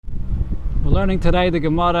We're learning today the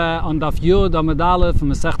Gemara on Daf Yud Amud Aleph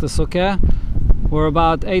from Meseches Sukkah. We're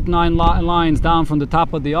about 8-9 lines down from the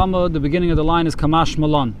top of the Amud. The beginning of the line is Kamash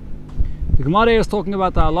Malon. The Gemara is talking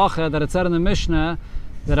about the halacha that it said in the Mishnah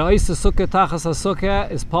that Meseches Sukkah Tachas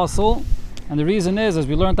HaSukkah is possible. And the reason is, as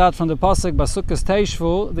we learned out from the pasuk Basukkahs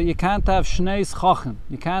Teishvu, that you can't have Shnei Schachim.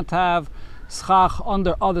 You can't have schach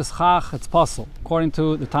under other schach. It's possible, according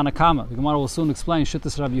to the Tanakama. The Gemara will soon explain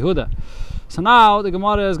Shittas Rabbi Yehuda. So now the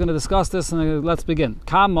Gemara is going to discuss this, and let's begin.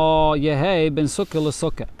 Kamo Yehei ben Sukkah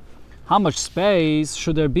l'Sukkah. How much space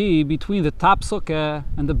should there be between the top sukkah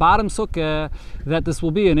and the bottom sukkah that this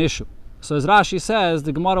will be an issue? So as Rashi says,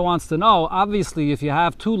 the Gemara wants to know, obviously if you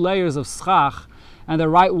have two layers of schach and they're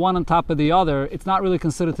right one on top of the other, it's not really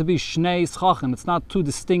considered to be Shnei Schachim. It's not two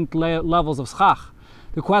distinct levels of schach.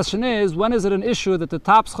 The question is, when is it an issue that the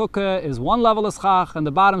top sukkah is one level of schach and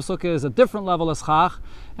the bottom sukkah is a different level of schach,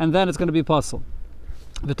 and then it's going to be puzzle.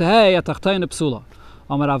 V'tehei atachtain psula.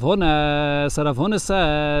 Amar Rav Huna, so Rav Huna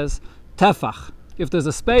says, tefach. If there's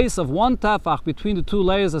a space of one tefach between the two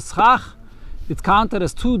layers of schach, it's counted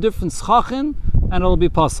as two different schachim, and it'll be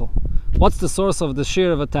puzzle. What's the source of the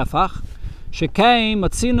shiur of a tefach? Shekei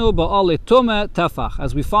matzinu ba'al tume tefach.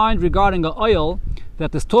 As we find regarding an oil,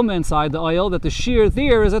 that there's tumah inside the oil, that the shiur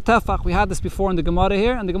there is a tefach. We had this before in the Gemara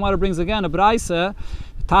here, and the Gemara brings again a braisa.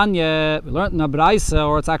 Tanya, we learned in a braisa,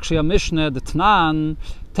 or it's actually a mishnah, the Tnan,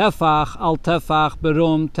 tefach, al tefach,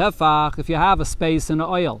 berum, tefach. If you have a space in the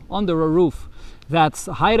oil, under a roof, that's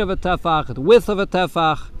the height of a tefach, the width of a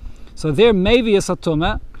tefach, so there maybe is a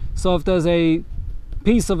tumah. So if there's a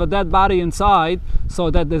piece of a dead body inside, so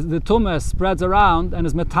that the tumah spreads around and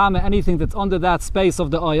is metame anything that's under that space of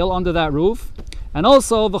the oil, under that roof. And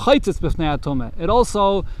also, it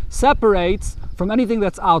also separates from anything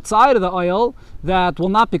that's outside of the oil that will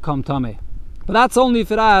not become tameh. But that's only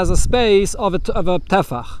if it has a space of a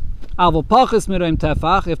tefach.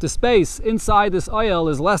 If the space inside this oil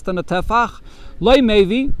is less than a tefach, loy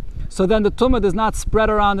mevi, so then the tumah does not spread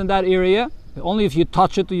around in that area. Only if you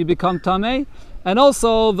touch it do you become tameh. And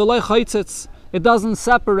also, v'loy chaitzitz, it doesn't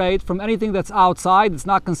separate from anything that's outside. It's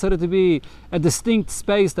not considered to be a distinct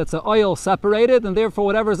space that's an oil separated, and therefore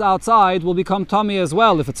whatever's outside will become tummy as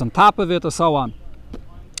well, if it's on top of it or so on.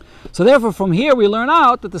 So therefore from here we learn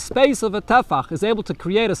out that the space of a tefach is able to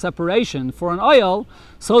create a separation for an oil,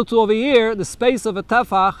 so too over here the space of a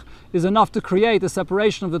tefach is enough to create a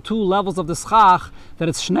separation of the two levels of the schach, that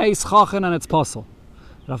it's shnei schachin and it's possible.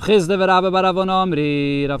 Rav Chisda v'Rabbi bar Avuna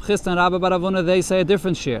Omri, Rav Chisda and Rabbi bar Avuna, they say a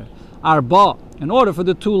different shiur. Arba. In order for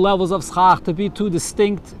the two levels of schach to be two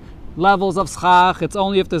distinct levels of schach, it's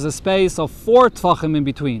only if there's a space of 4 tfachim in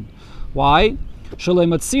between. Why? Because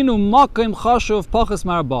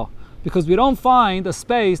we don't find a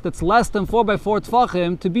space that's less than 4 by 4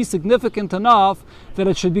 tfachim to be significant enough that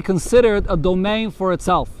it should be considered a domain for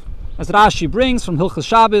itself. As Rashi brings from Hilchos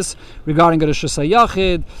Shabbos regarding a Rishus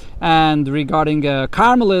HaYachid and regarding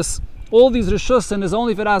Carmelis, all these Rishusin is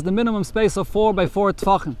only if it has the minimum space of 4 by 4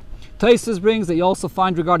 tfachim. Tosfos brings that you also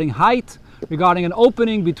find regarding height, regarding an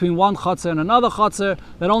opening between one chutzner and another chutzner,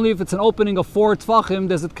 that only if it's an opening of 4 tfachim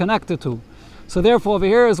does it connected to. So therefore over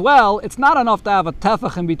here as well, it's not enough to have a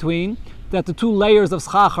tefach in between, that the two layers of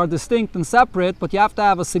schach are distinct and separate, but you have to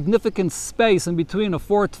have a significant space in between of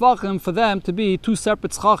 4 tfachim for them to be two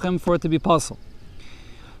separate schachim for it to be possible.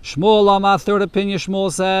 Shmuel, my third opinion,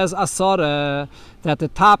 Shmuel says, Asara, that the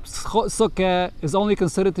top sukkah is only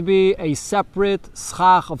considered to be a separate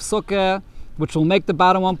schach of sukkah, which will make the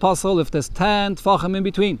bottom one puzzle if there's 10 tfachim in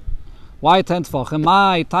between. Why 10 tfachim?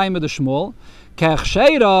 My time of the Shmuel, kech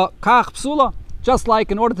sheira, kach psula. Just like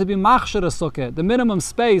in order to be machshir a sukkah, the minimum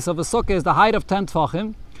space of a sukkah is the height of 10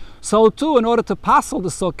 tfachim. So too, in order to passel the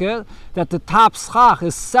sukkah, that the top schach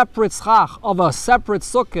is separate schach of a separate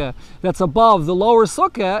sukkah that's above the lower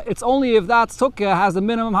sukkah, it's only if that sukkah has the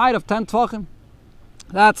minimum height of 10 tfachim.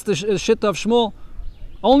 That's the shit of Shmuel.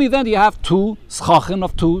 Only then do you have 2 schachim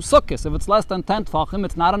of 2 sukkahs. If it's less than 10 tfachim,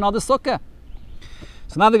 it's not another sukkah.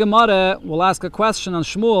 So now the Gemara will ask a question on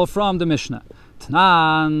Shmuel from the Mishnah.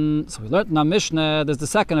 Tanan. So we learned in our Mishnah, there's the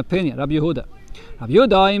second opinion, Rabbi Yehuda. Rabbi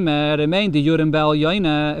Yehuda remain the Yurim Bel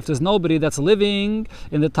Yoina. If there's nobody that's living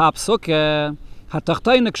in the top sukkah,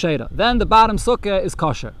 then the bottom sukkah is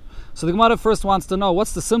kosher. So the Gemara first wants to know,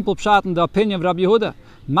 what's the simple pshat in the opinion of Rabbi Yehuda?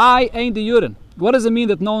 My ain't the Yurin. What does it mean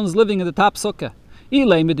that no one's living in the top sukkah?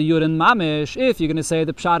 If you're going to say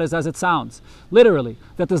the pshat is as it sounds, literally,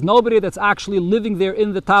 that there's nobody that's actually living there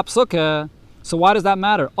in the top sukkah, so why does that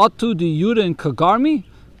matter? Atu di Yurin kagarmi?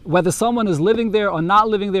 Whether someone is living there or not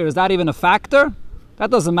living there, is that even a factor?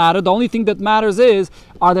 That doesn't matter. The only thing that matters is,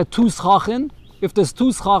 are there 2 schachin? If there's 2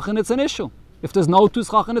 schachin, it's an issue. If there's no 2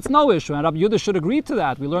 schach, it's no issue. And Rabbi Yehuda should agree to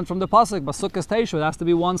that. We learned from the pasuk, Basukkah's Teishu, it has to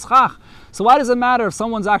be 1 schach. So why does it matter if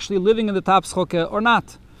someone's actually living in the top sukkah or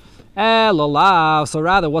not? So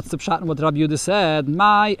rather, what's the pshat in what Rabbi Yehuda said?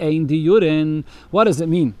 My ein diyurin. What does it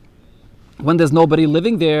mean? When there's nobody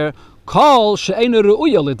living there, kol she'einu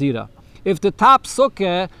ru'uya ledira. If the top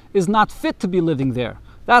sukkah is not fit to be living there.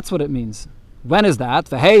 That's what it means. When is that?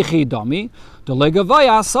 V'heichi dami, the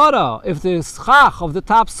legavaya asara. If the schach of the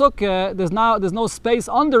top sukkah, there's no space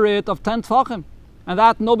under it of 10 tfachim. And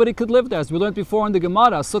that nobody could live there. As we learned before in the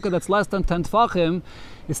Gemara, a sukkah that's less than 10 tfachim,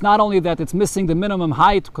 it's not only that it's missing the minimum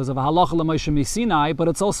height because of a halacha l'Moshe Sinai, but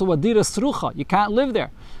it's also a dira srucha. You can't live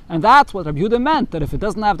there. And that's what Rabbi Yehuda meant, that if it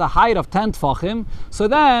doesn't have the height of 10 tfachim, so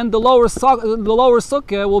then the lower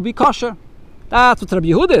sukkah will be kosher. That's what Rabbi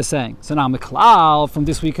Yehuda is saying. So now Miklal, from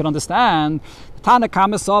this we can understand Tana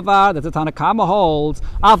Kama Sovar, that the Tana Kama holds,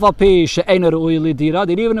 that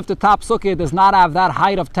even if the top sukkah does not have that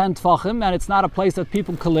height of 10 tfachim and it's not a place that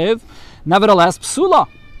people can live, nevertheless, psula.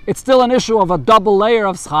 It's still an issue of a double layer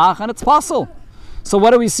of schach and it's possible. So what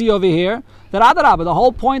do we see over here? That Adarabah, the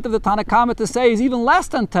whole point of the Tana Kama to say is even less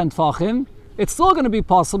than 10 tfachim, it's still going to be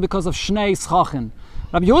possible because of shnei schachim.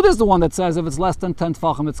 Rabbi Yehuda is the one that says if it's less than 10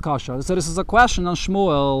 tfachim, it's kosher. So this is a question on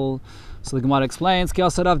Shmuel. So the Gemara explains, Ki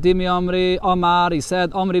asar Rav Dimi Omri Omar, he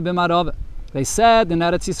said, Omri b'marov. They said in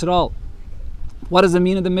Eretz Yisrael. What does it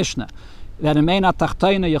mean in the Mishnah? That in Meina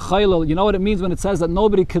Tachtayna Yechaylo, you know what it means when it says that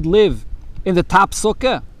nobody could live in the top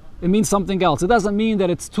sukkah? It means something else. It doesn't mean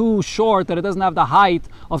that it's too short, that it doesn't have the height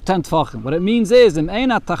of 10 tfachim. What it means is, in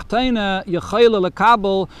Meina Tachtayna Yechaylo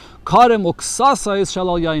lekabel karem uksasa is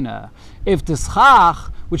shalal yaina. If the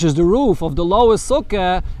schach, which is the roof of the lowest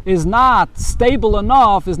sukkah, is not stable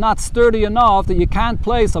enough, is not sturdy enough that you can't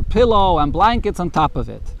place a pillow and blankets on top of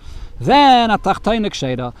it, then the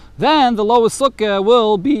lowest sukkah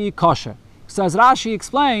will be kosher. So as Rashi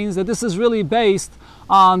explains, that this is really based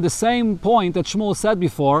on the same point that Shmuel said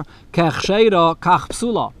before, that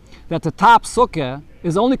the top sukkah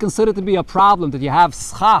is only considered to be a problem that you have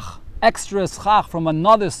schach, extra schach from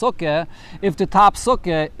another sukkah, if the top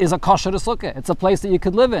sukkah is a kosher sukkah. It's a place that you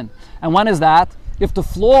could live in. And when is that? If the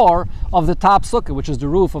floor of the top sukkah, which is the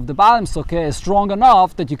roof of the bottom sukkah, is strong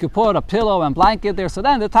enough that you could put a pillow and blanket there, so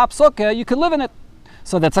then the top sukkah, you could live in it.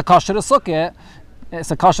 So that's a kosher sukkah. It's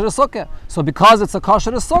a kosher sukkah. So because it's a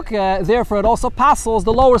kosher sukkah, therefore it also passes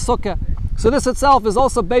the lower sukkah. So this itself is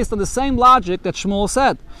also based on the same logic that Shmuel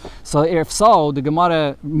said. So if so, the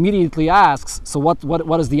Gemara immediately asks, so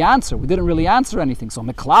what is the answer? We didn't really answer anything. So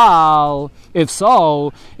Meklal, if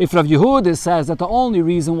so, if Rav Yehuda says that the only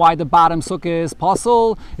reason why the bottom sukkah is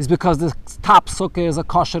pasul is because the top sukkah is a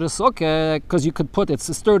kosher sukkah, because you could put it's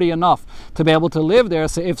sturdy enough to be able to live there.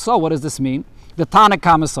 So if so, what does this mean? The Tana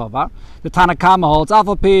Kama Sovar. The Tana Kama holds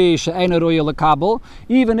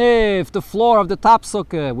even if the floor of the top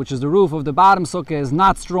sukkah, which is the roof of the bottom sukkah, is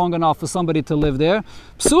not strong enough for somebody to live there,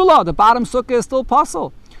 psula, the bottom sukkah is still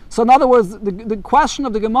pasul. So in other words, the question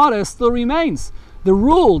of the Gemara still remains. The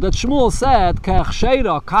rule that Shmuel said, kach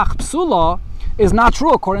sheira, kach psula, is not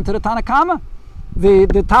true according to the Tana Kama.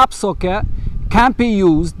 The top sukkah can't be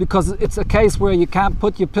used because it's a case where you can't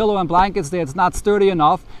put your pillow and blankets there, it's not sturdy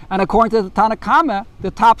enough, and according to the Tana Kama, the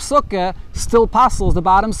top sukkah still passes the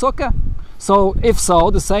bottom sukkah. So if so,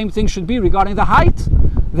 the same thing should be regarding the height.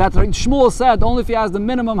 That Shmuel said only if he has the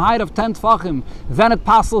minimum height of 10 tfachim, then it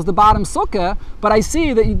passes the bottom sukkah, but I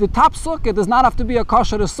see that the top sukkah does not have to be a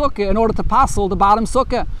kosher sukkah in order to passel the bottom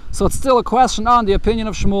sukkah. So it's still a question on the opinion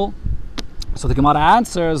of Shmuel. So the Gemara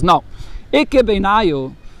answers, no. Ikke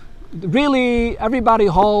beinayu. Really, everybody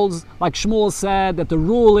holds, like Shmuel said, that the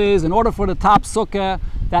rule is, in order for the top sukkah,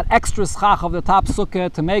 that extra schach of the top sukkah,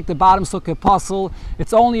 to make the bottom sukkah pasul,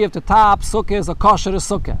 it's only if the top sukkah is a kosher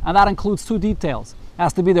sukkah. And that includes 2 details. It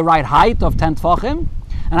has to be the right height of 10 tfachim,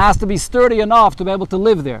 and it has to be sturdy enough to be able to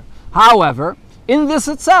live there. However, in this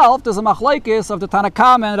itself, there's a machlekes of the Tana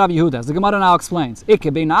Kama and Rabbi Yehuda. As the Gemara now explains,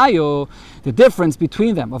 Ikke beinayu, the difference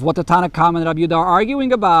between them of what the Tana Kama and Rabbi Yehuda are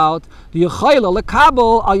arguing about, the yechayla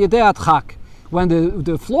lekabel al yedei atchak, when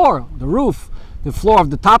the floor, the roof, the floor of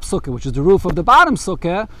the top sukkah, which is the roof of the bottom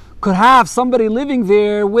sukkah, could have somebody living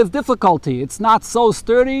there with difficulty. It's not so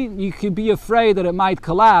sturdy, you could be afraid that it might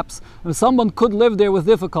collapse, and someone could live there with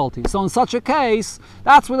difficulty. So in such a case,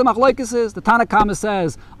 that's where the machlokes is. The Tana Kama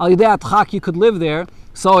says, al yedei atchak, you could live there,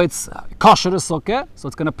 so it's kosher sukkah, so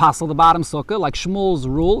it's going to passel the bottom sukkah, like Shmuel's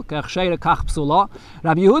rule, kach sheira kach psula.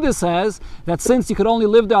 Rabbi Yehuda says that since you could only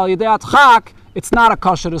live there al yedei atchak, it's not a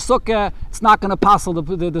kosher sukkah, it's not going to passel the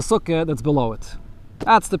sukkah that's below it.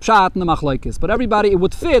 That's the pshat and the machlokes. But everybody, it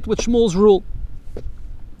would fit with Shmuel's rule.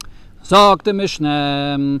 Zog the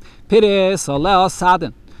Mishnah, Piris Oleo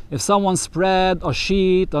Sadin. If someone spread a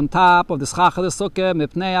sheet on top of the Schach of the Sukkah,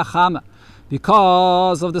 Mipnei Achama,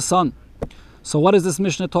 because of the sun. So what is this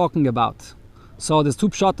Mishnah talking about? So there's two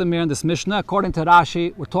pshatim here in this Mishnah. According to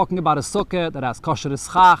Rashi, we're talking about a Sukkah that has kosher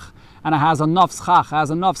schach, and it has enough schach,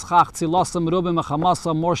 tzilosam, rubim,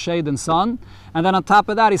 achamasa, more shade than sun. And then on top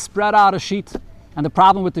of that, he spread out a sheet. And the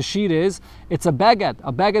problem with the sheet is, it's a beged.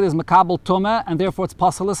 A beged is makabel tumah, and therefore it's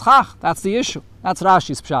pasal schach. That's the issue. That's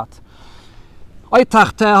Rashi's pshat.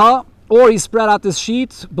 Or he spread out this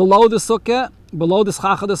sheet below the sukkah, below the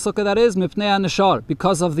schach of the sukkah, that is, mipnei neshar,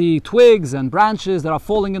 because of the twigs and branches that are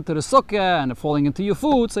falling into the sukkah and falling into your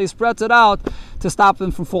food, so he spreads it out to stop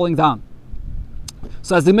them from falling down.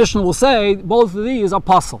 So as the Mishnah will say, both of these are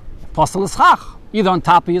pasal. Pasal schach, either on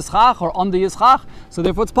top of yischach or under yischach, so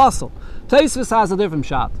therefore it's pasal. Tosfos has a different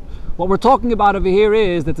shot. What we're talking about over here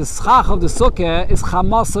is that the schach of the sukkah is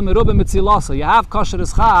chamasa merubah mitzilasa. You have kosher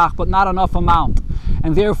schach, but not enough amount.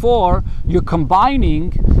 And therefore, you're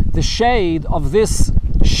combining the shade of this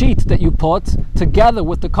sheet that you put together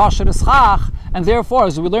with the kosher schach, and therefore,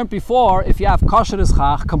 as we learned before, if you have kosher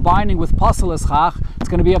schach combining with pasal schach, it's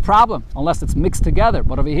going to be a problem, unless it's mixed together.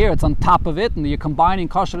 But over here, it's on top of it, and you're combining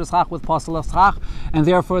kosher schach with pasal schach, and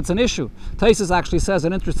therefore it's an issue. Tosfos actually says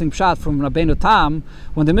an interesting pshat from Rabbeinu Tam,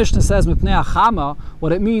 when the Mishnah says mipnei achama,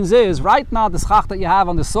 what it means is, right now the schach that you have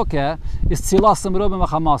on the sukkah is tzilasam rubim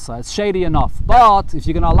achamasa. It's shady enough. But if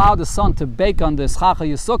you're going to allow the sun to bake on the schach of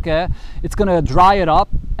your sukkah, it's going to dry it up,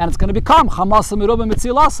 and it's going to become chamasa merubim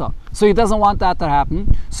mitzilasa. So he doesn't want that to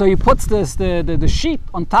happen. So he puts the sheet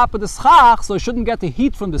on top of the schach, so it shouldn't get the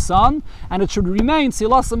heat from the sun, and it should remain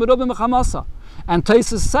tzilasam merubim achamasa. And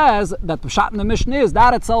Tosfos says that the pshat in the Mishnah is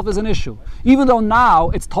that itself is an issue. Even though now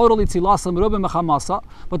it's totally tzilasa merubim chamasa,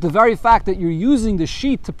 but the very fact that you're using the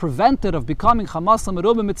sheet to prevent it of becoming chamasa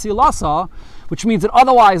merubim mitzilasa, which means that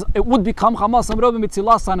otherwise it would become chamasa merubim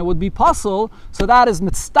mitzilasa and it would be pasal, so that is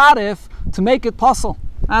mitztarif to make it pasal.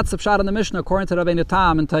 That's the pshat in the Mishnah according to Rabbeinu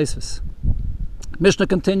Tam and Tosfos. Mishnah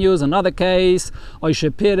continues, another case,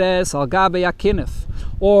 Oishepires al gabe akinif,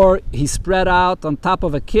 or he spread out on top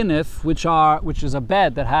of a kinif, which is a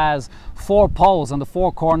bed that has 4 poles on the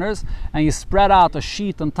 4 corners, and you spread out a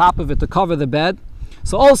sheet on top of it to cover the bed.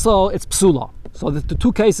 So also it's psula. So the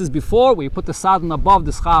 2 cases before, where you put the sadin above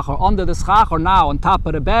the schach or under the schach, or now on top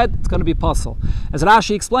of the bed, it's going to be pasal. As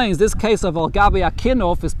Rashi explains, this case of al gabe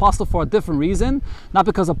akinuf is pasal for a different reason, not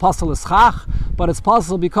because of pasal schach, but it's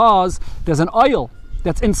pasal because there's an oil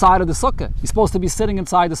that's inside of the sukkah. He's supposed to be sitting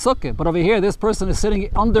inside the sukkah, but over here this person is sitting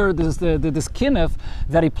under this kinif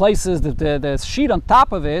that he places the sheet on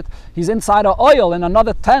top of it. He's inside of oil in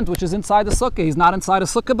another tent which is inside the sukkah. He's not inside a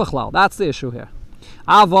sukkah b'chlal. That's the issue here.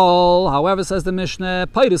 Avol, however, says the Mishnah,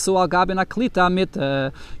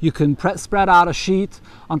 you can spread out a sheet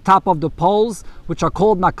on top of the poles, which are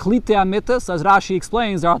called naklite amitas. As Rashi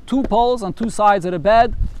explains, there are 2 poles on 2 sides of the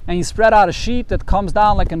bed, and you spread out a sheet that comes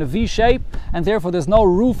down like in a V shape, and therefore there's no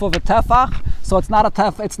roof of a tefach, so it's not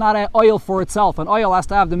an oil for itself. An oil has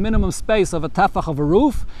to have the minimum space of a tefach of a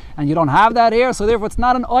roof, and you don't have that here, so therefore it's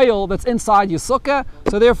not an oil that's inside your sukkah,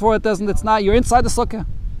 so therefore you're inside the sukkah.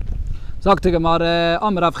 Sagt die Gemara,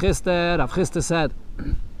 Rav Chisda said,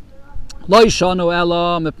 Lo yishanu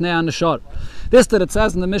ela mipnei neshar. This that it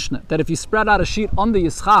says in the Mishnah, that if you spread out a sheet under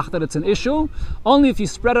yischach, that it's an issue, only if you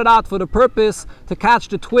spread it out for the purpose to catch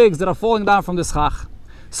the twigs that are falling down from the schach.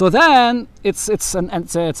 So then, it's a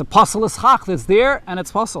pasal schach that's there, and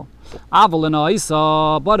it's pasal.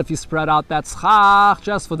 But if you spread out that schach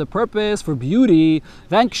just for the purpose, for beauty,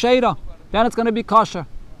 then ksheda, then it's going to be kosher.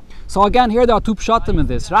 So again, here there are 2 pshatim in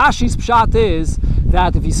this. Rashi's pshat is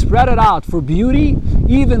that if you spread it out for beauty,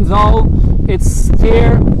 even though it's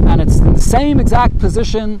there and it's in the same exact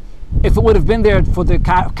position, if it would have been there for the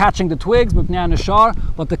catching the twigs, but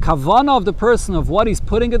the kavanah of the person of what he's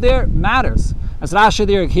putting it there matters. As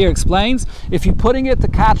Rashi here explains, if you're putting it to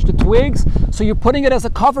catch the twigs, so you're putting it as a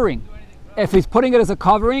covering. If he's putting it as a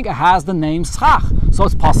covering, it has the name schach. So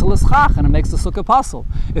it's pasal schach, and it makes the sukkah pasal.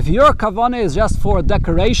 If your kavanah is just for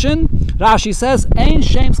decoration, Rashi says, ein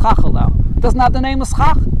shem schach alau. It doesn't have the name of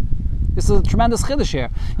schach. This is a tremendous chiddush here.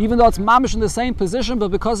 Even though it's mamish in the same position,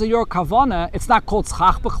 but because of your kavanah, it's not called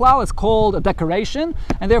schach b'chlal, it's called a decoration,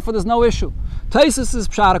 and therefore there's no issue. Tosfos'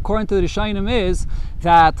 pshat, according to the Rishonim, is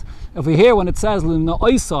that over here when it says limna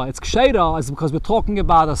oisa, it's ksheda, is because we're talking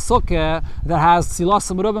about a sukkah that has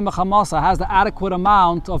tzilasam merubim mechamasa, has the adequate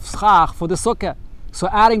amount of schach for the sukkah. So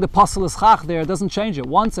adding the pasal schach there doesn't change it.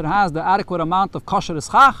 Once it has the adequate amount of kosher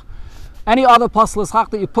schach, any other pasal schach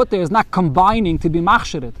that you put there is not combining to be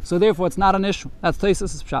machshered. So therefore it's not an issue. That's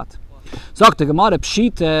Tosfos' pshat. Zok the Gemara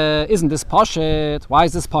Pshita, isn't this Pashit? Why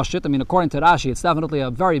is this Pashit? I mean, according to Rashi, it's definitely a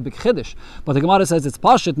very big Chiddush. But the Gemara says it's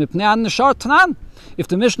Pashit mipnei neshar tanan. If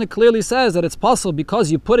the Mishnah clearly says that it's possible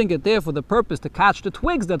because you're putting it there for the purpose to catch the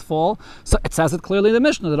twigs that fall, so it says it clearly in the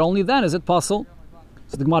Mishnah that only then is it possible.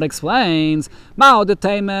 So the Gemara explains, I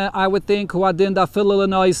would think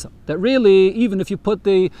that really, even if you put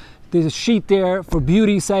the sheet there for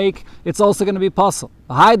beauty's sake, it's also going to be possible.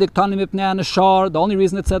 The only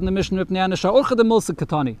reason it said in the Mishnah,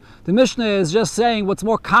 the Mishnah is just saying what's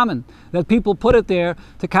more common, that people put it there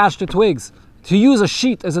to catch the twigs. To use a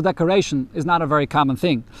sheet as a decoration is not a very common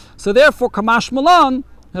thing. So therefore, Kamash Malon,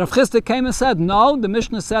 Rav Chisda came and said, no, the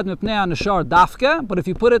Mishnah said mipnei neshar dafke, but if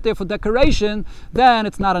you put it there for decoration, then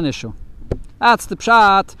it's not an issue. That's the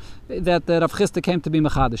pshat that Rav Chisda came to be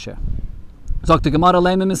mechadish here.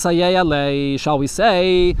 Shall we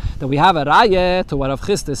say that we have a raya to what Rav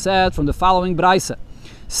Chisda said from the following braisa?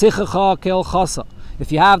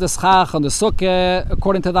 If you have the schach on the sukkah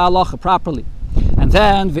according to the halacha properly, and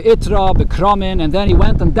then v'itra b'kramin, and then he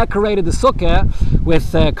went and decorated the sukkah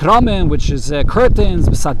with kramin, which is curtains,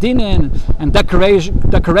 b'sadinin, and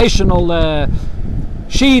decorational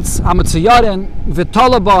sheets, amatziyarin,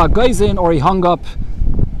 v'talaba geizin, or he hung up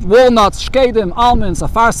walnuts, shkedim, almonds,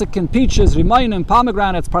 afarsikin, peaches, rimaynim,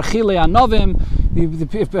 pomegranates, parchile, anovim,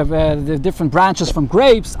 the different branches from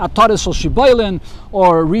grapes, ataris shel shiboilin,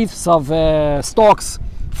 or wreaths of stalks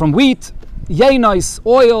from wheat, Yeinais,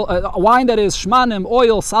 oil, wine that is, shmanim,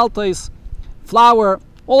 oil, saltais, flour,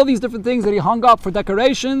 all these different things that he hung up for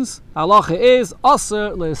decorations. Halacha is,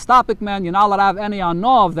 aser le'stapik man, you're not allowed to have any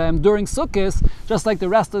anah of them during Sukkot, just like the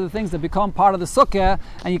rest of the things that become part of the Sukkah,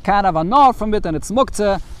 and you can't have anah from it, and it's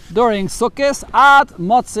muktzeh during Sukkot, ad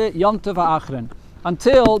motzeh yontiv ha'achrin,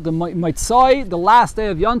 until the Maitzai, the last day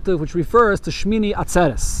of Yontiv, which refers to Shmini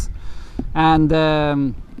Atzeres. And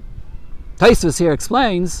Taisus here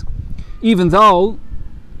explains, even though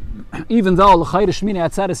l'chayre Shmini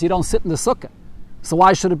Atzeres you don't sit in the sukkah, so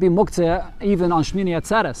why should it be muktzeh even on Shmini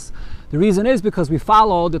Atzeres? The reason is because we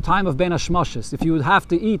follow the time of Bein Hashmoshes. If you would have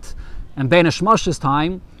to eat in Bein Hashmoshes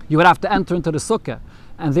time, you would have to enter into the sukkah,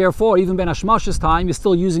 and therefore even Bein Hashmoshes time you're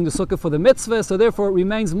still using the sukkah for the mitzvah, so therefore it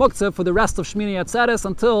remains muktzeh for the rest of Shmini Atzeres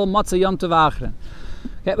until Motzei Yom Tov Achron.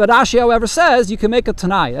 Okay, but Rashi, however, says you can make a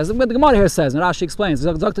Tanai, as the Gemara here says, and Rashi explains,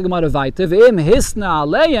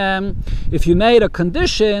 if you made a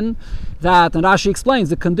condition that, and Rashi explains,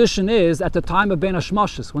 the condition is at the time of Bein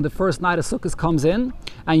Hashmoshes, when the first night of Sukkot comes in,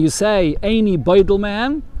 and you say, Eini Beidel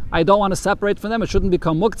man, I don't want to separate from them, it shouldn't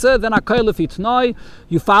become muktzeh, then Akaylefi Tnai,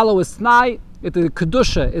 you follow his Tnai, the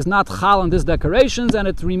Kedusha is not chal on these decorations, and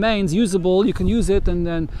it remains usable, you can use it and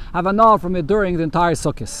then have a null from it during the entire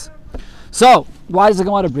Sukkot. So, why does the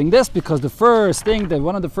Gemara bring this? Because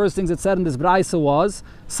one of the first things it said in this braisa was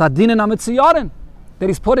Sadinin Amitziyarin, that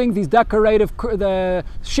he's putting these decorative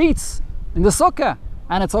sheets in the sukkah,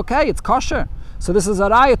 and it's okay, it's kosher. So this is a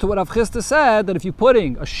raya to what Rav Chisda said, that if you're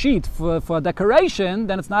putting a sheet for decoration,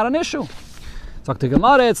 then it's not an issue. So the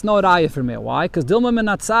Gemara, it's no raya for me. Why? Because Dilma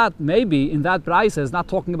Menatzat, maybe in that braisa, is not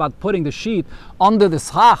talking about putting the sheet under the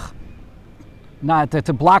schach, not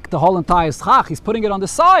to block the whole entire schach. He's putting it on the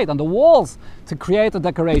side, on the walls, to create a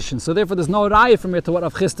decoration. So therefore there's no raya from here to what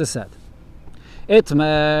Rav Chisda said.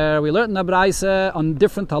 Itmer, we learned in the braisa on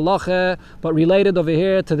different halacha, but related over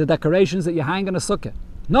here to the decorations that you hang in a sukkah.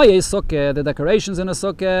 No ye sukkah, the decorations in a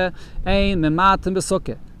sukkah, ein mematim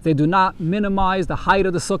b'sukkah. They do not minimize the height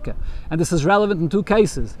of the sukkah. And this is relevant in two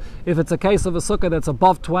cases. If it's a case of a sukkah that's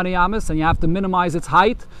above 20 amas and you have to minimize its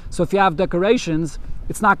height, so if you have decorations,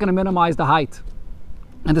 it's not going to minimize the height.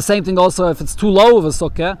 And the same thing also if it's too low of a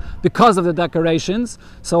sukkah because of the decorations.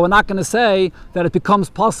 So we're not going to say that it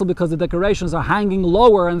becomes possible because the decorations are hanging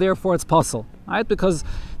lower and therefore it's possible. Right? Because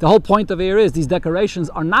the whole point of here is these decorations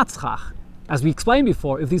are not schach. As we explained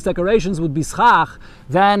before, if these decorations would be schach,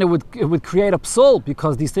 then it would create a psul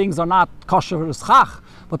because these things are not kosher as schach.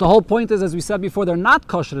 But the whole point is, as we said before, they're not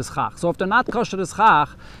kosher as chach. So if they're not kosher as chach,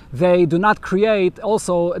 they do not create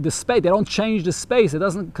also the space. They don't change the space. It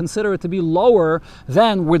doesn't consider it to be lower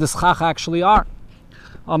than where the chach actually are.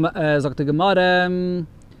 Sagt the Gemara,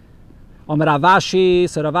 Ravashi,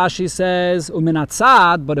 so Ravashi says,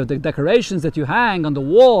 Uminatzad, but if the decorations that you hang on the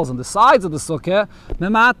walls, on the sides of the sukkah,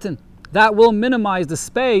 mematin, that will minimize the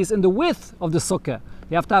space and the width of the sukkah.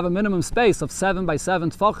 You have to have a minimum space of 7 by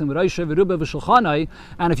 7 tfachim, Roisha v'Ruba v'Shulchanai,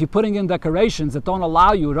 and if you're putting in decorations that don't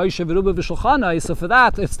allow you Roisha v'Ruba v'Shulchanai, so for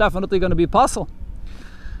that, it's definitely going to be possible.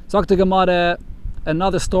 Sagt the Gemara,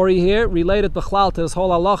 another story here, related b'chlal to this whole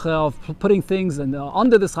halacha of putting things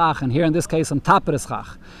under the schach, and here in this case on top of the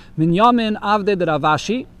schach. Minyamin avde de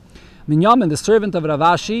Ravashi, Minyamin, the servant of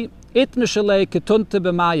Ravashi, Itmeshele ketunte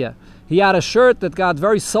b'maya. He had a shirt that got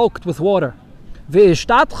very soaked with water.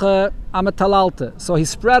 V'ishtatche ametalalte. So he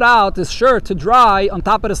spread out his shirt to dry on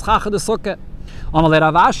top of the schacha de sukkah. Amalei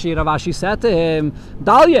Ravashi said to him,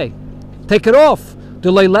 Dalye, take it off.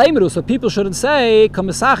 So people shouldn't say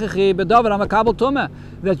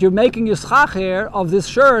that you're making your schach here of this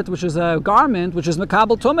shirt, which is a garment, which is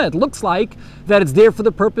mekabel tumah. It looks like that it's there for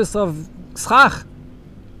the purpose of schach.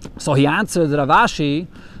 So he answered Ravashi,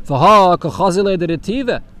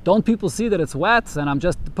 don't people see that it's wet and I'm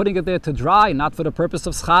just putting it there to dry, not for the purpose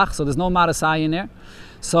of schach? So there's no marasai in there.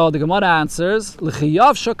 So the Gemara answers,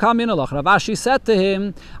 Ravashi said to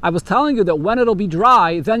him, I was telling you that when it'll be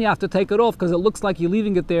dry, then you have to take it off because it looks like you're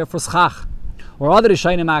leaving it there for schach. Or other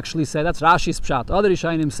Rishayim actually say, that's Rashi's pshat, other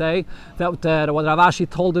Rishayim say that what Ravashi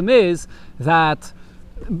told him is that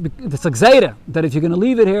it's a gzeira, that if you're going to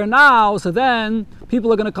leave it here now, so then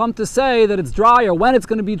people are going to come to say that it's dry, or when it's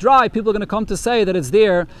going to be dry, people are going to come to say that it's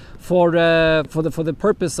there for the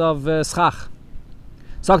purpose of schach.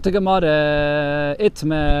 Sagt the Gemara,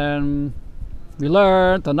 Itmer, we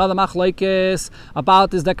learned another machlokes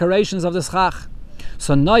about these decorations of the schach.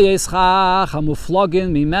 So noye schach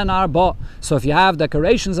hamuflogin mimenar bo. So if you have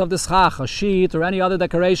decorations of the schach, a sheet or any other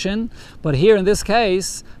decoration, but here in this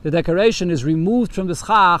case, the decoration is removed from the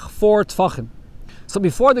schach 4 tfachim. So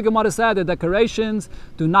before the Gemara said that decorations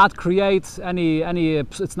do not create any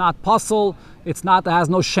it's not puzzle, it has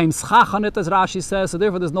no shem schach on it, as Rashi says, so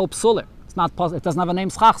therefore there's no psuler. It doesn't have a name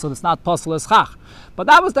schach, so it's not puzzle as schach. But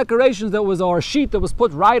that was decorations or a sheet that was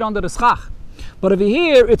put right under the schach. But over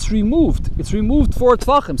here, it's removed. It's removed 4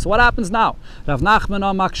 tfachim. So what happens now? Rav Nachman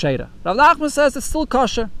on Maksheira. Rav Nachman says it's still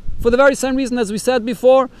kosher. For the very same reason as we said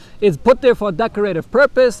before, it's put there for a decorative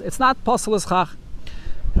purpose. It's not puzzle as schach.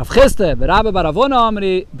 Rav Chiste, Rabbi Baravona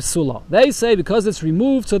Amri B'sula. They say because it's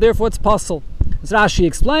removed, so therefore it's puzzle. As Rashi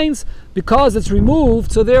explains, because it's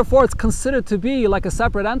removed, so therefore it's considered to be like a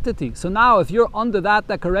separate entity. So now if you're under that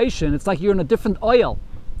decoration, it's like you're in a different oil.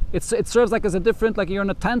 It serves like as a different, like you're in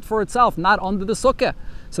a tent for itself, not under the sukkah.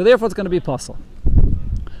 So therefore it's going to be puzzle.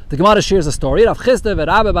 The Gemara shares a story. Rav Chiste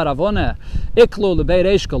v'Rabbi Baravona iklu lebei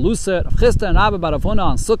Reish Galusa. Rav Chiste and Rabbi Baravona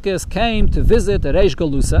on Sukkot came to visit the Reish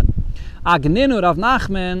Galusa. Agninu Rav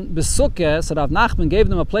Nachman b'Sukkah, so Rav Nachman gave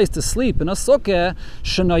them a place to sleep in a sukkah.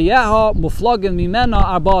 Shenoyeha muflogin mimena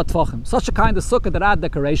arba tfachim. Such a kind of sukkah that had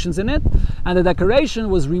decorations in it, and the decoration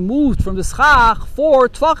was removed from the schach 4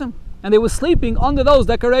 tfachim, and they were sleeping under those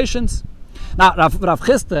decorations. Now, Rav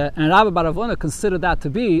Chiste and Rabbi Baravona considered that to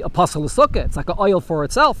be a pasal sukkah. It's like an oil for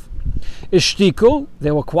itself. Ishtiku,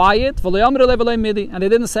 they were quiet, and they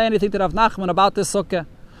didn't say anything to Rav Nachman about this sukkah.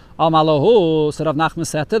 Amalahu, so Rav Nachman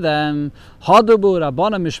said to them, Hadubu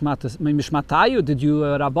Rabbana Mishmatayu, did you,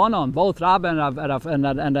 Rabbana, both Rabbi and Rav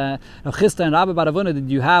Chiste and Rabbi Baravona, did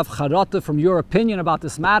you have charata from your opinion about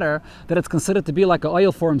this matter, that it's considered to be like an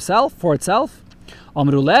oil for itself?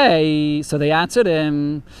 Amrulei, so they answered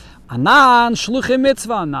him, Anan shluchim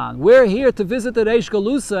mitzvah anan. We're here to visit the Reish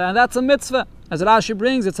Galusa, and that's a mitzvah. As Rashi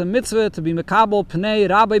brings, it's a mitzvah to be mekabel pnei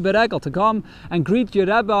rabbi beregel, to come and greet your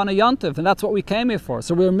Rebbe on a yontiv, and that's what we came here for.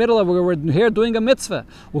 So we're here doing a mitzvah.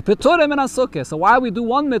 U'peturim in a sukkah. So while we do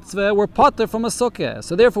one mitzvah, we're potter from a sukkah.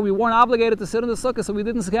 So therefore we weren't obligated to sit in the sukkah, so we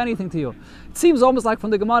didn't say anything to you. It seems almost like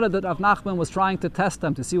from the Gemara that Rav Nachman was trying to test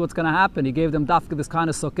them to see what's going to happen. He gave them dafka this kind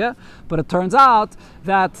of sukkah, but it turns out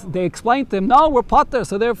that they explained to him, no, we're potter,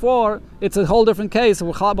 so therefore it's a whole different case.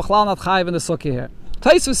 We're b'chlal not chayiv in the sukkah here.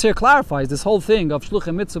 Taisus here clarifies this whole thing of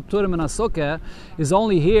shluchim mitzvah pturim and a sukkah is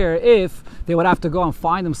only here if they would have to go and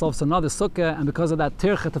find themselves another sukkah, and because of that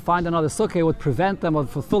tircha to find another sukkah, it would prevent them of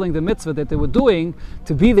fulfilling the mitzvah that they were doing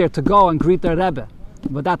to be there to go and greet their Rebbe.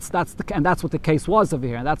 But that's what the case was over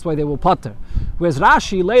here, and that's why they were potter. Whereas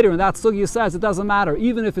Rashi later in that sugya says it doesn't matter,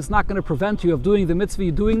 even if it's not going to prevent you of doing the mitzvah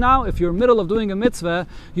you're doing now. If you're in the middle of doing a mitzvah,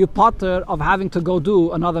 you're potter of having to go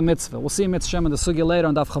do another mitzvah. We'll see mitzvah in the sugya later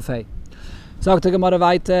on Daf Chafei. Sagt der Gemara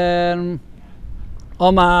weiter,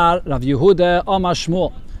 Omar Rav Yehuda, Omar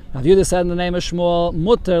Shmuel. Rav Yehuda said in the name of Shmuel,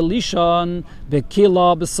 Mutter lishon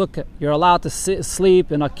bekila besukkah. You're allowed to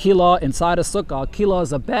sleep in a kila inside a sukkah. A kila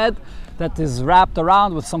is a bed that is wrapped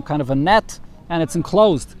around with some kind of a net, and it's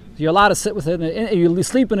enclosed. You're allowed to sit with it, you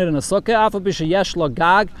sleep in it in a sukkah,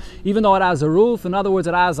 gag, even though it has a roof. In other words,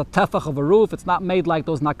 it has a tefach of a roof. It's not made like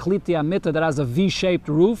those nakliti amita that has a V-shaped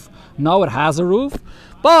roof. No, it has a roof.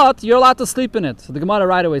 But you're allowed to sleep in it. So the Gemara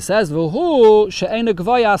right away says, that's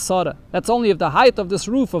only if the height of this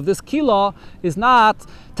roof, of this kilo, is not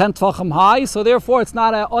 10 tefachim high, so therefore it's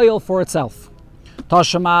not an oil for itself.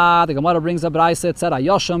 Tashema, the Gemara brings a brayse, it said,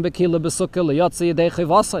 Ayosham bekila besukkah leyotzi yedei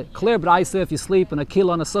chivasai. Clear brayse, if you sleep in a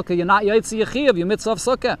kilo on a sukkah, you're not yotzi yechiv, you're mitzvah of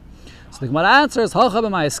sukkah. So the Gemara answers,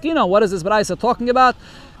 what is this Braisa talking about?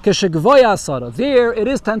 There it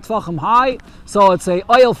is 10 tefachim high, so it's a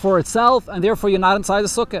oil for itself, and therefore you're not inside the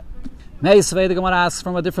sukkah. Meisvei, the Gemara asks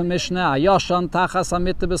from a different Mishnah, a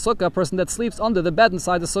person that sleeps under the bed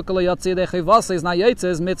inside the sukkah is not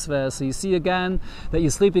yotzei mitzvah. So you see again that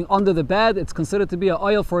you're sleeping under the bed, it's considered to be an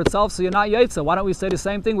oil for itself, so you're not yotzei. Why don't we say the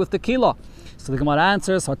same thing with tequila? So the Gemara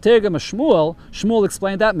answers, Shmuel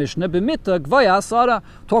explained that Mishnah,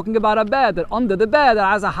 talking about a bed, that under the bed it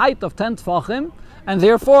has a height of 10 tefachim, and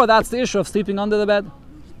therefore that's the issue of sleeping under the bed.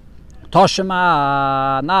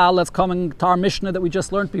 Toshima. Now let's come to our Mishnah that we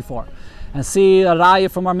just learned before and see a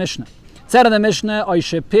raya from our Mishnah. It said in the Mishnah,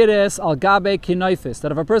 Oishe Pires al Gabe Kinoifis,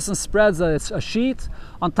 that if a person spreads a sheet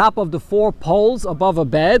on top of the 4 poles above a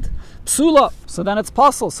bed, psula, so then it's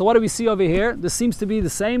possible. So what do we see over here? This seems to be the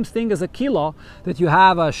same thing as a kilo, that you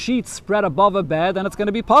have a sheet spread above a bed and it's going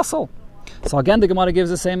to be possible. So again, the Gemara gives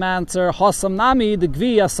the same answer. Hasam nami the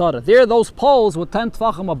gvi asara. There, those poles with 10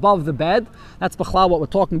 tefachim above the bed. That's b'chlal what we're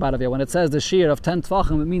talking about over here. When it says the shiur of 10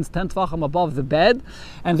 tefachim, it means 10 tefachim above the bed,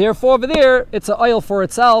 and therefore over there it's an oil for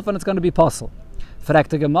itself, and it's going to be possible. Frek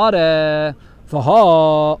the Gemara. But in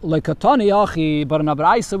a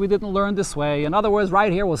Braisa we didn't learn this way. In other words, right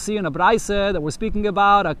here we'll see in a Braisa that we're speaking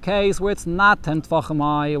about a case where it's not 10 tefachim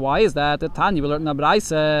high. Why is that? The Tanya we learned in a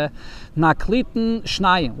Braisa, nakliten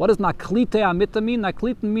shnayim. What does naklite amita mean?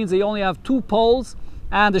 Nakliten means that you only have 2 poles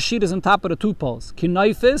and the sheet is on top of the 2 poles.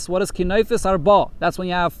 Kinoifis, what is kinoifis? Arba. That's when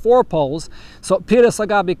you have 4 poles. So piras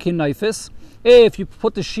agabi kinoifis. If you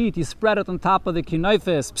put the sheet, you spread it on top of the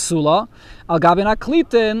kinoifis, psula. Al gabi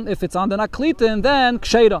naklitin, if it's on the naklitin, then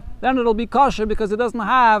ksheira. Then it'll be kosher because it doesn't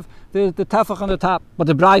have the tefach on the top. But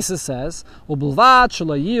the Braisa says, ubulvat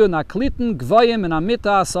shalayu naklitin gvoyim in amita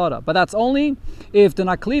asara. But that's only if the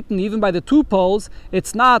naklitin, even by the 2 poles,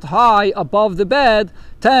 it's not high above the bed,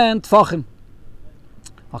 10 tefachim.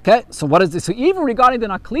 Okay, so what is this? So even regarding the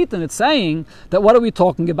naklitin, it's saying that what are we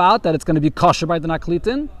talking about? That it's going to be kosher by the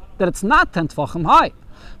naklitin? That it's not 10 tefachim high.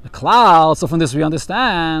 The cloud, so from this we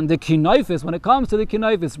understand the kinoifis, when it comes to the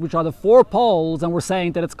kinoifis, which are the 4 poles, and we're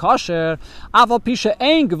saying that it's kosher, aval pisha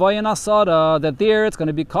ein gvoyin asara, that there it's going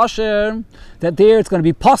to be kosher, that there it's going to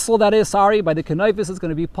be puzzle, that is, by the kinoifis it's going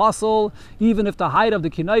to be puzzle, even if the height of the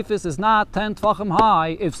kinoifis is not 10 tefachim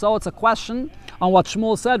high. If so, it's a question on what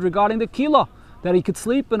Shmuel said regarding the kilo, that he could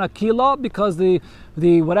sleep in a kilo because the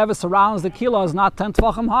whatever surrounds the kilo is not 10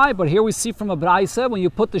 tefachim high. But here we see from a Braisa, when you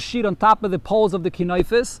put the sheet on top of the poles of the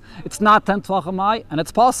kinoifis, it's not 10 tefachim high, and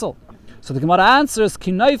it's possible. So the Gemara answers,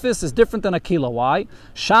 kinoifis is different than a kilo. Why?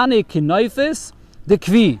 Shani kinoifis the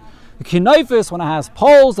kvi. The kinoifis, when it has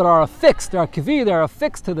poles that are affixed, they are kvi, they are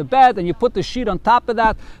affixed to the bed, and you put the sheet on top of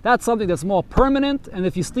that, that's something that's more permanent, and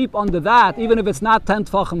if you sleep under that, even if it's not 10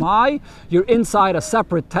 tefachim high, you're inside a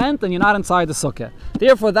separate tent, and you're not inside the sukkah.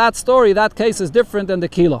 Therefore, that story, that case is different than the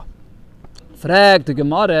kilo. Frag the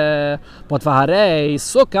Gemara, but v'harei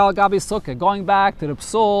sukkah al gabi sukkah, going back to the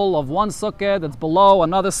psul of one sukkah that's below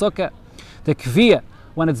another sukkah. The kviyah,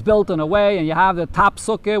 when it's built in a way, and you have the top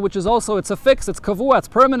sukkah, which is also, it's affixed, it's kavua, it's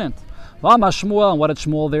permanent. And what did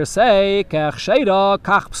Shmuel there say? That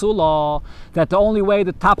the only way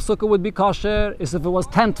the top sukkah would be kosher is if it was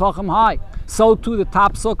 10 tefachim high. So too the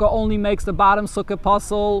top sukkah only makes the bottom sukkah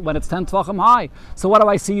puzzle when it's 10 tefachim high. So what do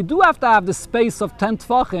I see? You do have to have the space of 10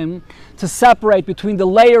 tefachim to separate between the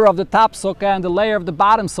layer of the top sukkah and the layer of the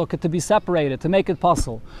bottom sukkah to be separated, to make it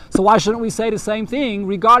puzzle. So why shouldn't we say the same thing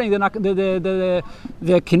regarding the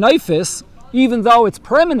kinoifis, even though it's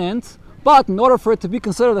permanent? But in order for it to be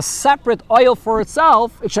considered a separate oil for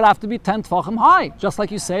itself, it should have to be 10 tefachim high. Just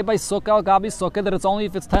like you say by sukkah al gabi sukkah, that it's only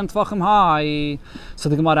if it's 10 tefachim high. So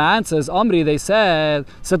the Gemara answers, Omri, they said,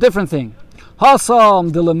 it's a different thing.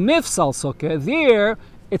 Hasam de lemifsal sukkah, there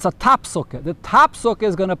it's a top sukkah. The top sukkah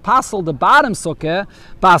is going to passel the bottom sukkah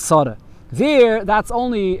basara. There, that's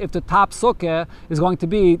only if the top sukkah is going to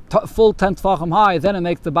be full 10 tefachim high, then it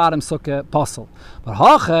makes the bottom sukkah puzzle. But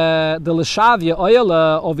the l'shavya oil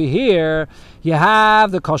over here, you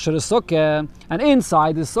have the kosher sukkah, and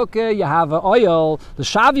inside the sukkah you have an oil. The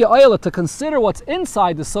shavya oil, to consider what's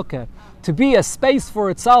inside the sukkah to be a space for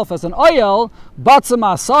itself as an oil, batzim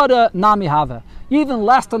asada nami hava. Even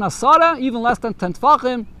less than asara, even less than 10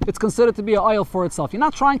 tefachim, it's considered to be an oil for itself. You're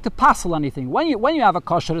not trying to passel anything. When you have a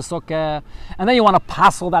kosher sukkah, and then you want to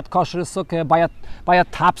passel that kosher sukkah by a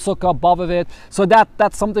top sukkah above of it, so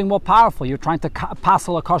that's something more powerful. You're trying to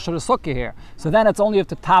passel a kosher sukkah here. So then it's only if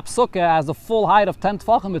the top sukkah has the full height of 10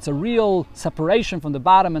 tefachim, it's a real separation from the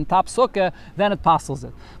bottom and top sukkah, then it passels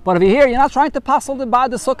it. But over here, you're not trying to passel the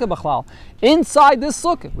sukkah b'chlal. Inside this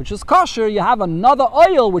sukkah, which is kosher, you have another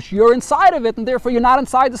oil which you're inside of it, and therefore you're not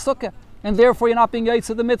inside the sukkah. And therefore you're not being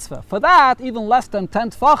yaitz the mitzvah. For that, even less than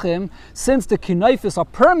 10 tfachim, since the kinoifis are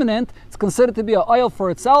permanent, it's considered to be an oil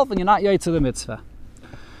for itself, and you're not yaitz the mitzvah.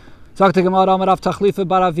 A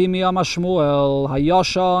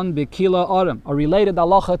related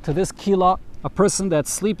halacha to this kila, a person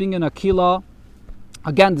that's sleeping in a kila.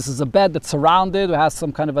 Again, this is a bed that's surrounded, it has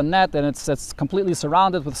some kind of a net, and it's completely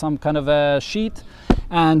surrounded with some kind of a sheet,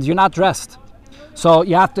 and you're not dressed. So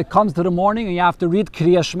you have to, it comes to the morning and you have to read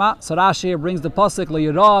Kriya Shema. So Rashi brings the pasuk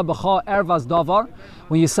Le'yirah b'cha ervas davar.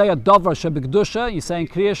 When you say a davar shebikdusha, you're saying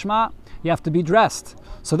Kriya Shema, you have to be dressed.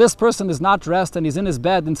 So this person is not dressed and he's in his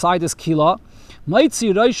bed inside his kila.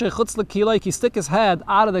 Maitzi roishe chutz lekila, he can stick his head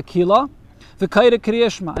out of the kila, v'kaira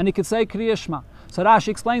Kriya Shema, and he could say Kriya Shema. So Rashi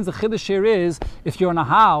explains the chiddush here is, if you're in a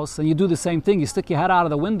house and you do the same thing, you stick your head out of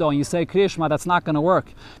the window and you say Kriya Shema, that's not going to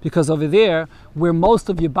work. Because over there, where most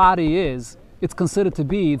of your body is, it's considered to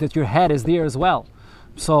be that your head is there as well.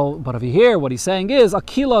 So, but over here, what he's saying is, a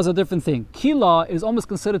kila is a different thing. Kila is almost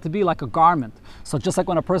considered to be like a garment. So just like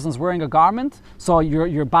when a person's wearing a garment, so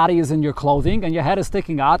your body is in your clothing and your head is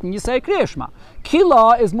sticking out and you say Kriya Shema.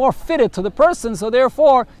 Kila is more fitted to the person, so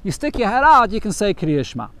therefore, you stick your head out, you can say Kriya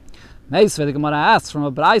Shema. Meisve, the Gemara asks from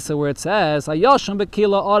a Braisa where it says, "Ayasham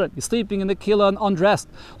bekila oret." You're sleeping in the kila and undressed.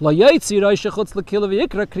 Lo yaitzi roishe chutz lekila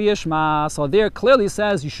v'yikra Kriya Shema. So there clearly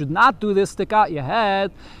says you should not do this. Stick out your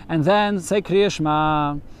head and then say Kriya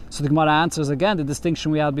Shema. So the Gemara answers again the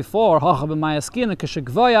distinction we had before. Over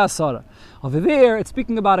there, it's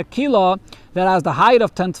speaking about a kila that has the height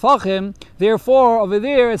of 10 tfachim. Therefore, over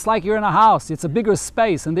there, it's like you're in a house. It's a bigger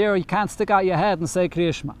space, and there you can't stick out your head and say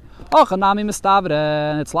Kriya Shema.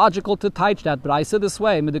 And it's logical to teach that Braisa this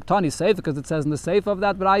way. Midiktani safe, because it says in the safe of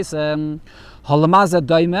that Braisa,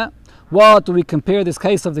 what do we compare this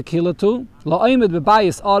case of the kila to?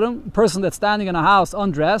 A person that's standing in a house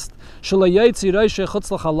undressed, he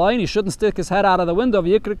shouldn't stick his head out of the window and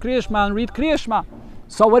read Kriya Shema.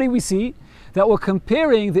 So what do we see? That we're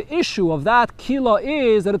comparing the issue of that kila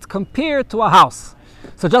is that it's compared to a house.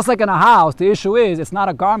 So just like in a house, the issue is it's not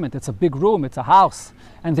a garment, it's a big room, it's a house.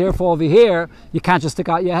 And therefore over here, you can't just stick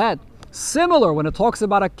out your head. Similar, when it talks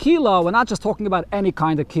about a kila, we're not just talking about any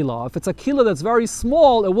kind of kila. If it's a kila that's very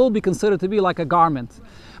small, it will be considered to be like a garment.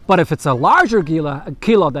 But if it's a larger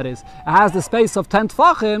kila that is, it has the space of 10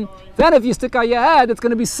 tfachim, then if you stick out your head, it's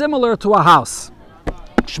going to be similar to a house.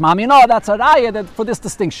 Shema Mino, that's a raya for this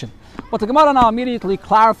distinction. But the Gemara now immediately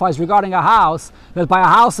clarifies regarding a house, that by a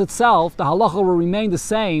house itself, the halacha will remain the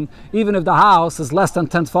same, even if the house is less than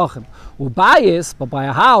 10 tfachim. Ubayis, but by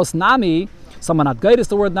a house, nami, someone not good is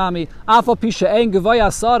the word nami, afa pisha ein gevaya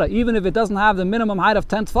asara, even if it doesn't have the minimum height of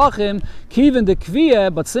 10 tfachim, kivin de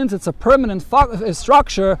kviyeh, but since it's a permanent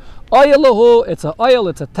structure, oilahu, it's an oil,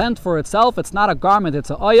 it's a tent for itself, it's not a garment, it's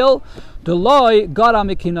an oil, deloi gara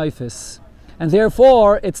mikinoifis. And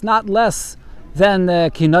therefore, it's not less than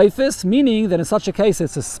kinoifis, meaning that in such a case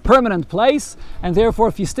it's a permanent place, and therefore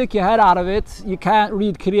if you stick your head out of it, you can't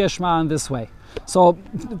read Kriya Shema in this way. So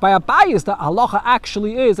by a bias, the halacha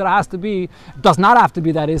actually is that it has to be, does not have to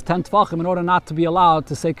be, that is 10 tfachim in order not to be allowed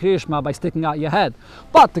to say Kriya Shema by sticking out your head.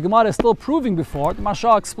 But the Gemara is still proving before, the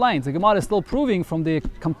Mashal explains, the Gemara is still proving from the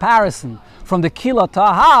comparison from the kila to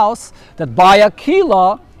a house, that by a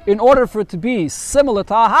kila, in order for it to be similar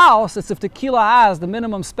to a house, it's if the kila has the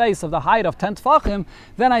minimum space of the height of 10 tfachim,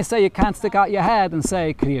 then I say you can't stick out your head and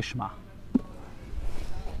say Kriya Shema.